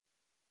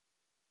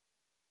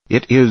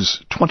It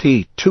is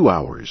 22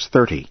 hours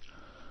 30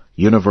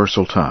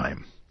 Universal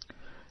Time.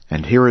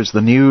 And here is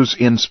the news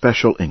in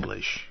special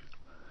English.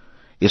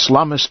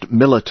 Islamist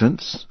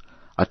militants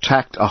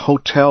attacked a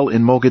hotel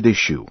in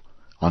Mogadishu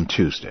on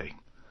Tuesday.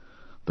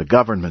 The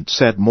government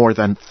said more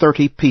than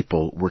 30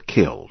 people were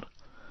killed.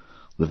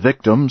 The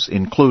victims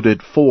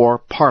included 4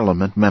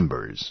 parliament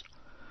members.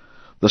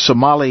 The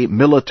Somali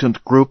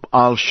militant group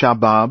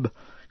al-Shabaab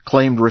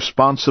claimed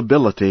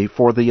responsibility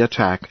for the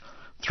attack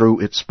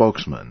through its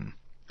spokesman.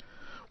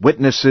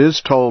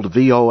 Witnesses told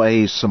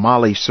VOA's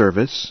Somali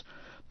service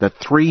that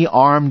 3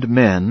 armed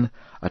men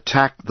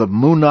attacked the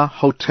Muna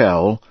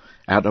Hotel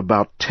at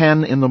about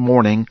 10 in the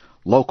morning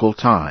local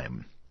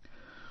time.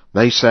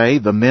 They say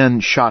the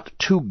men shot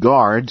 2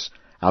 guards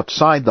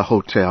outside the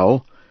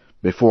hotel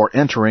before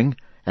entering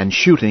and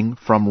shooting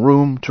from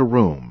room to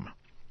room.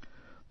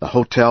 The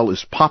hotel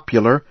is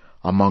popular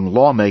among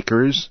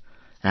lawmakers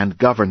and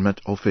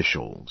government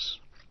officials.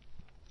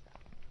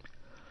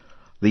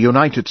 The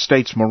United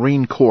States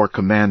Marine Corps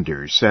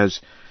commander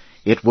says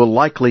it will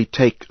likely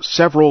take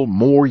several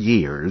more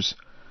years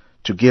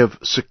to give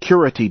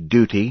security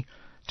duty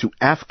to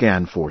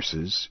Afghan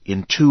forces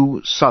in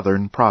 2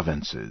 southern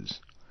provinces.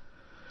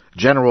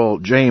 General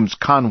James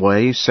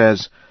Conway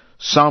says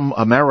some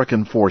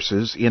American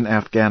forces in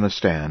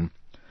Afghanistan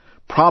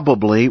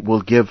probably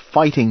will give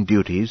fighting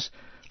duties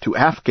to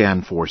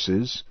Afghan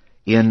forces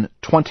in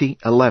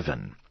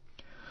 2011.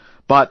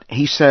 But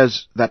he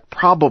says that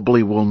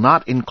probably will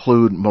not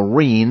include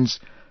Marines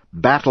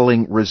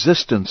battling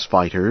resistance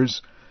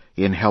fighters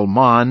in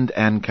Helmand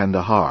and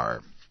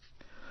Kandahar.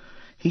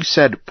 He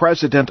said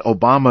President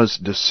Obama's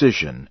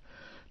decision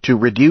to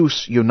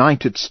reduce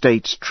United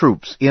States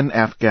troops in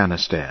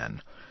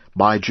Afghanistan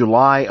by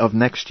July of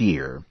next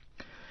year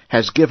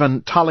has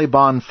given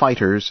Taliban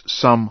fighters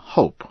some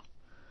hope.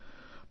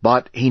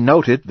 But he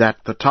noted that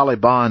the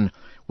Taliban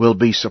will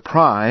be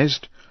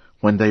surprised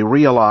when they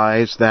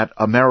realize that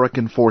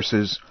American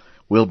forces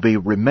will be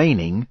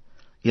remaining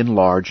in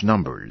large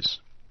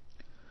numbers.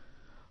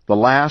 The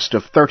last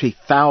of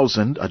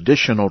 30,000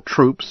 additional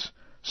troops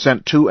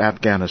sent to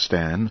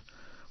Afghanistan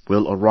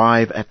will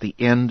arrive at the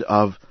end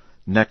of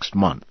next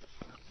month.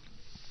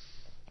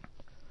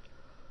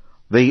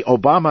 The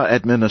Obama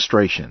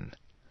administration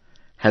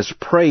has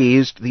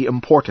praised the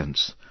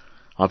importance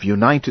of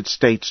United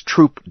States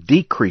troop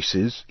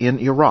decreases in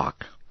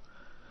Iraq.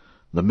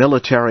 The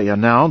military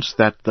announced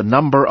that the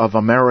number of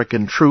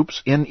American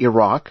troops in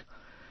Iraq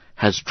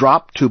has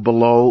dropped to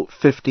below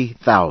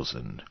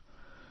 50,000.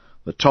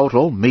 The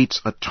total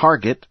meets a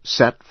target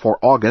set for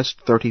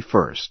August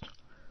 31st.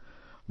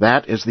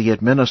 That is the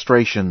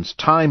administration's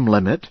time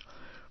limit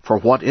for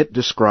what it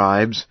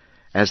describes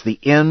as the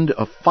end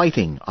of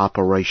fighting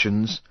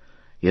operations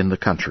in the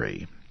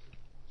country.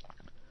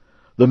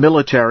 The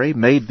military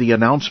made the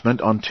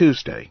announcement on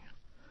Tuesday.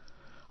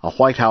 A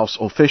White House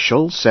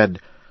official said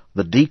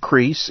the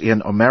decrease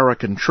in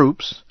American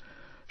troops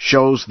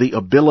shows the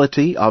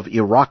ability of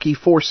Iraqi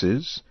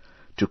forces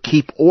to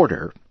keep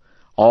order,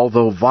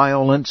 although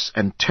violence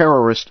and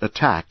terrorist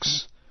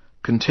attacks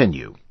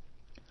continue.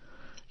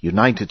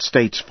 United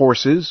States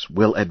forces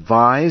will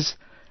advise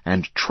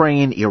and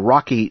train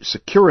Iraqi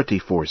security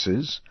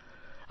forces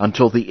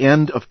until the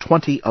end of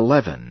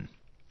 2011.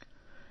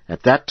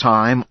 At that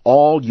time,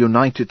 all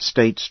United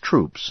States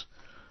troops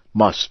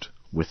must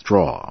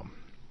withdraw.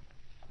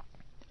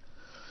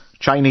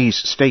 Chinese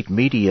state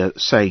media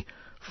say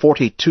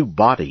 42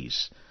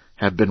 bodies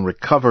have been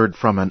recovered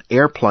from an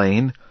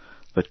airplane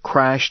that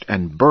crashed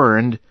and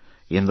burned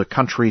in the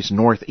country's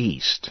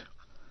northeast.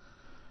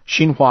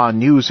 Xinhua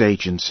news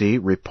agency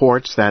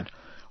reports that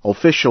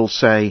officials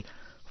say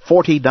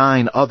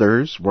 49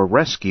 others were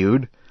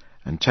rescued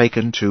and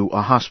taken to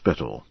a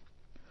hospital.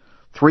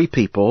 3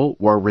 people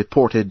were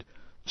reported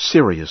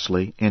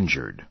seriously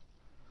injured.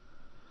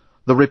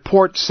 The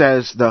report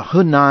says the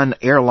Hunan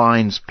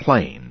Airlines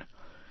plane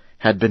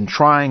had been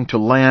trying to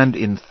land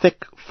in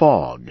thick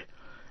fog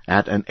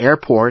at an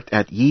airport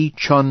at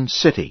Yichun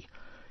City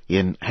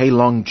in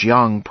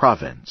Heilongjiang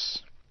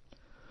Province.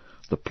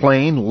 The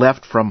plane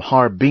left from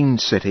Harbin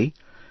City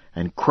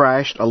and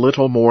crashed a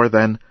little more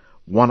than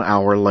 1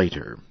 hour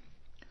later.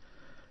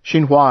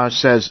 Xinhua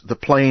says the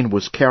plane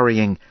was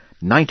carrying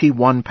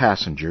 91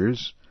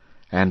 passengers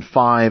and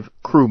 5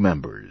 crew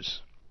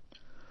members.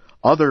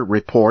 Other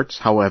reports,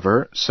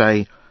 however,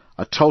 say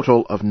a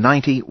total of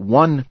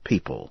 91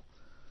 people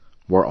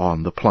were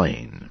on the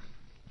plane.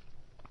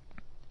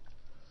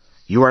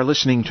 You are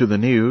listening to the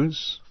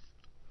news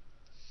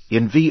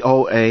in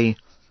VOA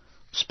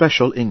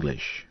Special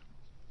English.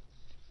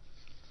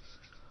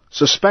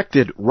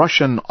 Suspected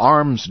Russian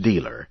arms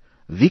dealer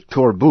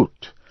Viktor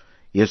But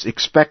is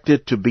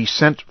expected to be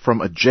sent from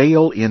a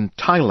jail in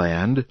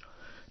Thailand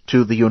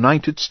to the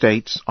United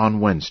States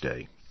on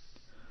Wednesday.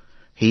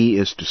 He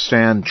is to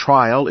stand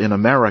trial in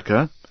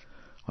America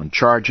on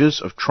charges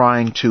of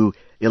trying to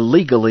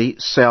illegally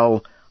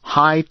sell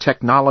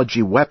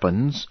high-technology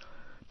weapons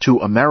to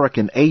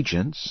American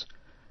agents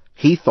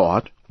he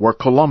thought were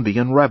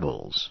Colombian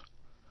rebels.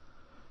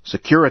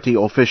 Security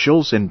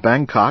officials in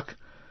Bangkok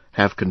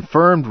have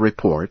confirmed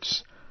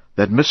reports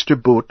that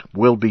Mr. Boot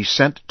will be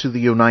sent to the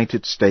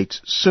United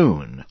States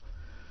soon,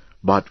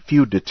 but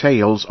few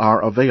details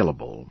are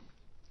available.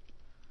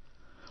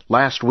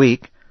 Last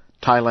week,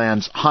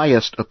 Thailand's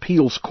highest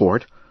appeals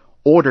court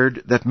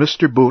ordered that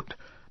Mr. Boot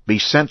be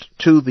sent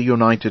to the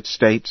United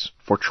States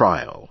for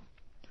trial.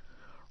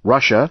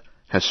 Russia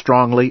has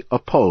strongly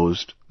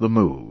opposed the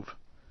move.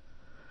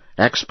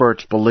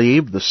 Experts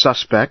believe the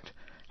suspect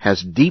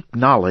has deep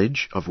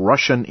knowledge of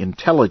Russian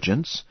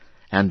intelligence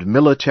and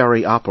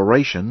military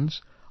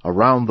operations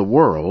around the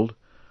world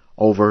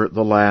over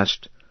the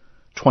last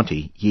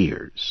 20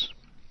 years.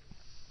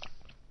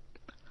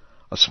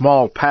 A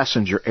small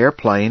passenger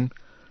airplane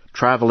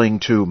traveling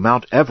to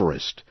Mount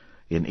Everest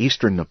in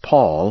eastern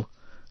Nepal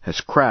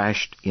has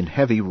crashed in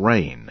heavy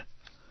rain.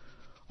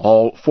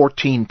 All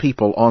 14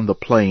 people on the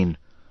plane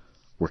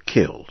were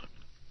killed.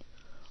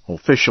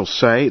 Officials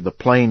say the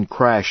plane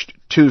crashed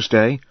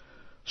Tuesday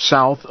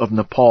south of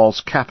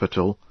Nepal's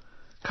capital,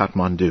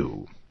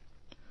 Kathmandu.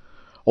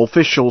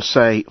 Officials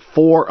say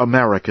 4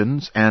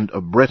 Americans and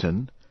a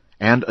Briton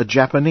and a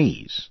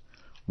Japanese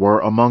were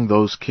among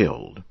those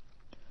killed.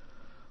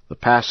 The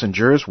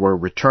passengers were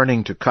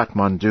returning to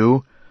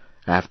Kathmandu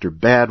after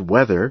bad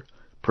weather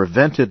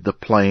prevented the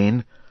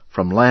plane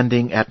from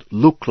landing at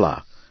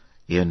Lukla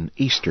in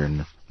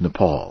eastern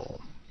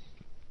Nepal.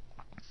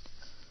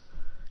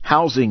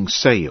 Housing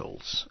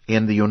sales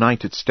in the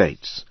United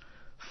States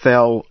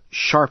fell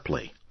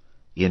sharply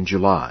in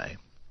July.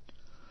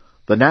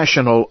 The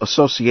National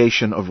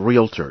Association of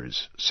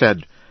Realtors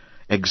said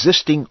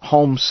existing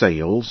home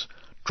sales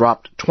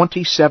dropped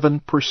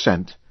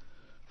 27%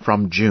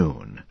 from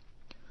June.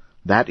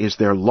 That is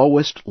their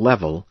lowest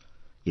level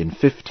in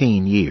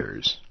 15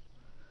 years.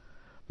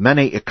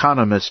 Many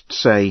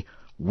economists say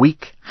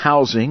weak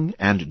housing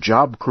and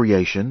job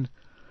creation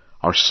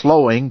are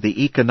slowing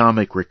the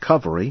economic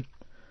recovery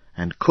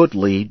and could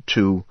lead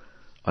to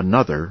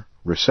another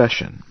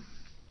recession.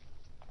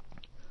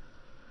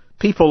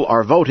 People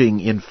are voting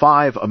in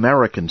 5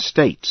 American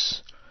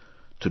states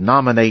to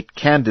nominate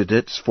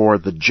candidates for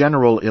the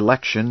general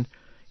election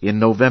in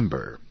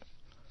November.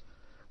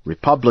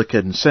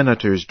 Republican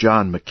Senators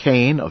John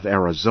McCain of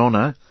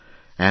Arizona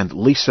and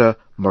Lisa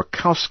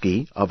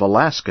Murkowski of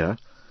Alaska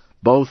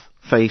both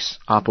face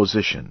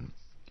opposition.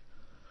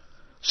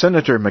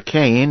 Senator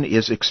McCain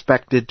is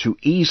expected to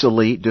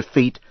easily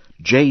defeat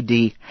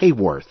J.D.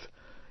 Hayworth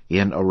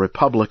in a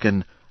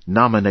Republican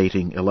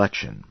nominating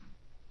election.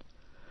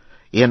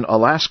 In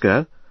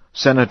Alaska,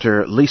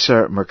 Senator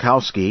Lisa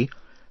Murkowski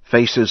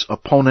faces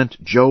opponent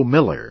Joe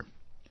Miller.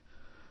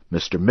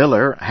 Mr.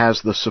 Miller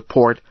has the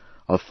support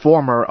of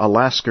former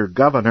Alaska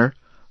Governor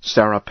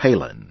Sarah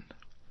Palin.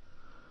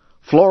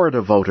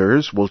 Florida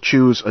voters will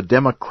choose a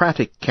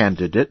Democratic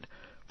candidate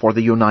for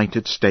the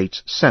United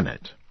States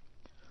Senate.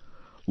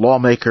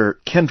 Lawmaker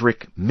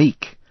Kendrick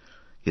Meek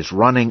is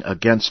running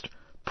against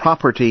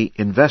property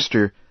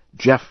investor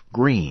Jeff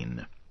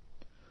Green.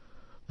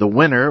 The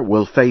winner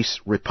will face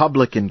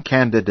Republican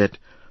candidate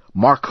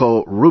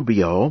Marco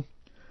Rubio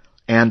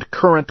and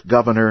current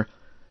Governor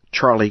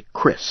Charlie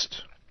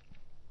Crist.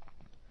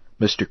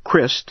 Mr.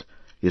 Crist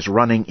is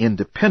running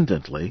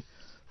independently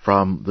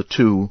from the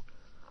 2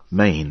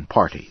 main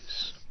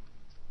parties.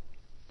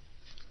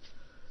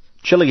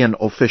 Chilean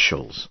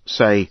officials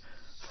say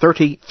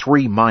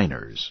 33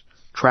 miners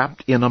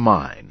trapped in a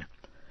mine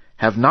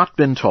have not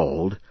been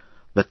told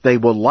that they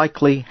will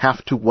likely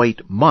have to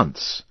wait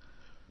months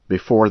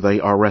before they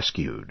are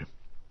rescued.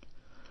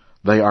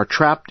 They are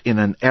trapped in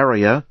an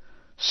area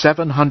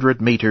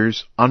 700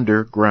 meters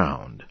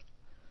underground.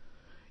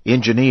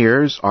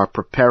 Engineers are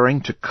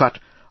preparing to cut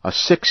a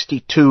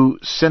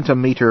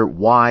 62-centimeter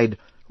wide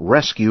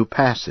rescue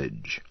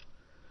passage,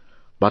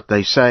 but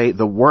they say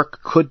the work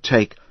could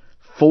take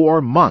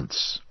 4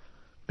 months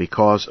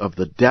because of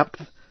the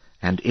depth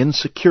and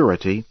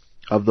insecurity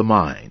of the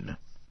mine.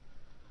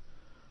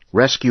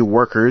 Rescue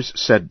workers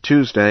said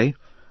Tuesday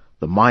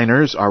the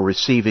miners are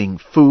receiving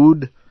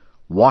food,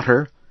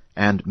 water,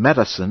 and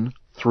medicine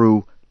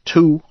through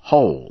 2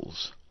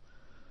 holes.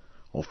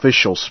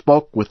 Officials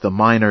spoke with the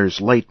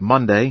miners late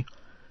Monday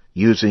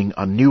using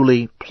a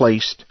newly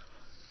placed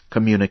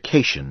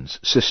communications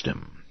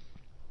system.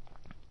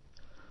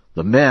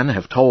 The men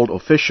have told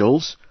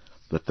officials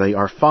that they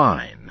are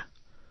fine.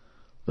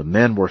 The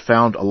men were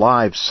found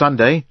alive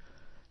Sunday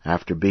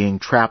after being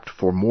trapped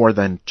for more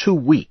than 2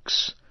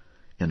 weeks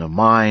in a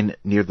mine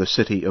near the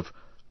city of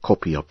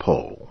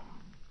Copiapó.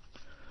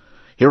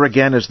 Here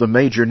again is the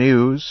major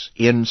news.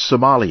 In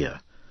Somalia,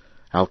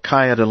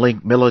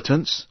 al-Qaida-linked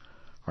militants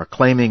are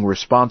claiming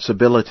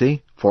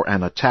responsibility for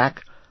an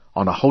attack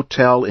on a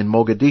hotel in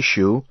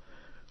Mogadishu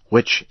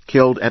which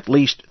killed at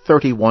least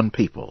 31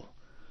 people.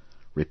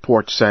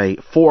 Reports say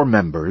 4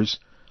 members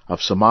of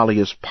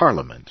Somalia's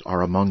parliament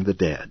are among the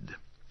dead.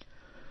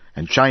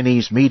 And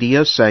Chinese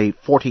media say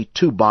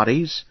 42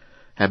 bodies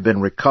have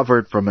been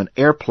recovered from an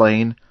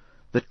airplane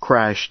that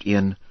crashed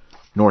in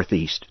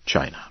northeast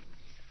China.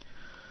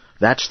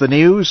 That's the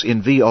news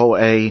in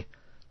VOA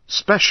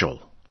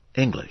Special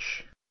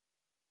English.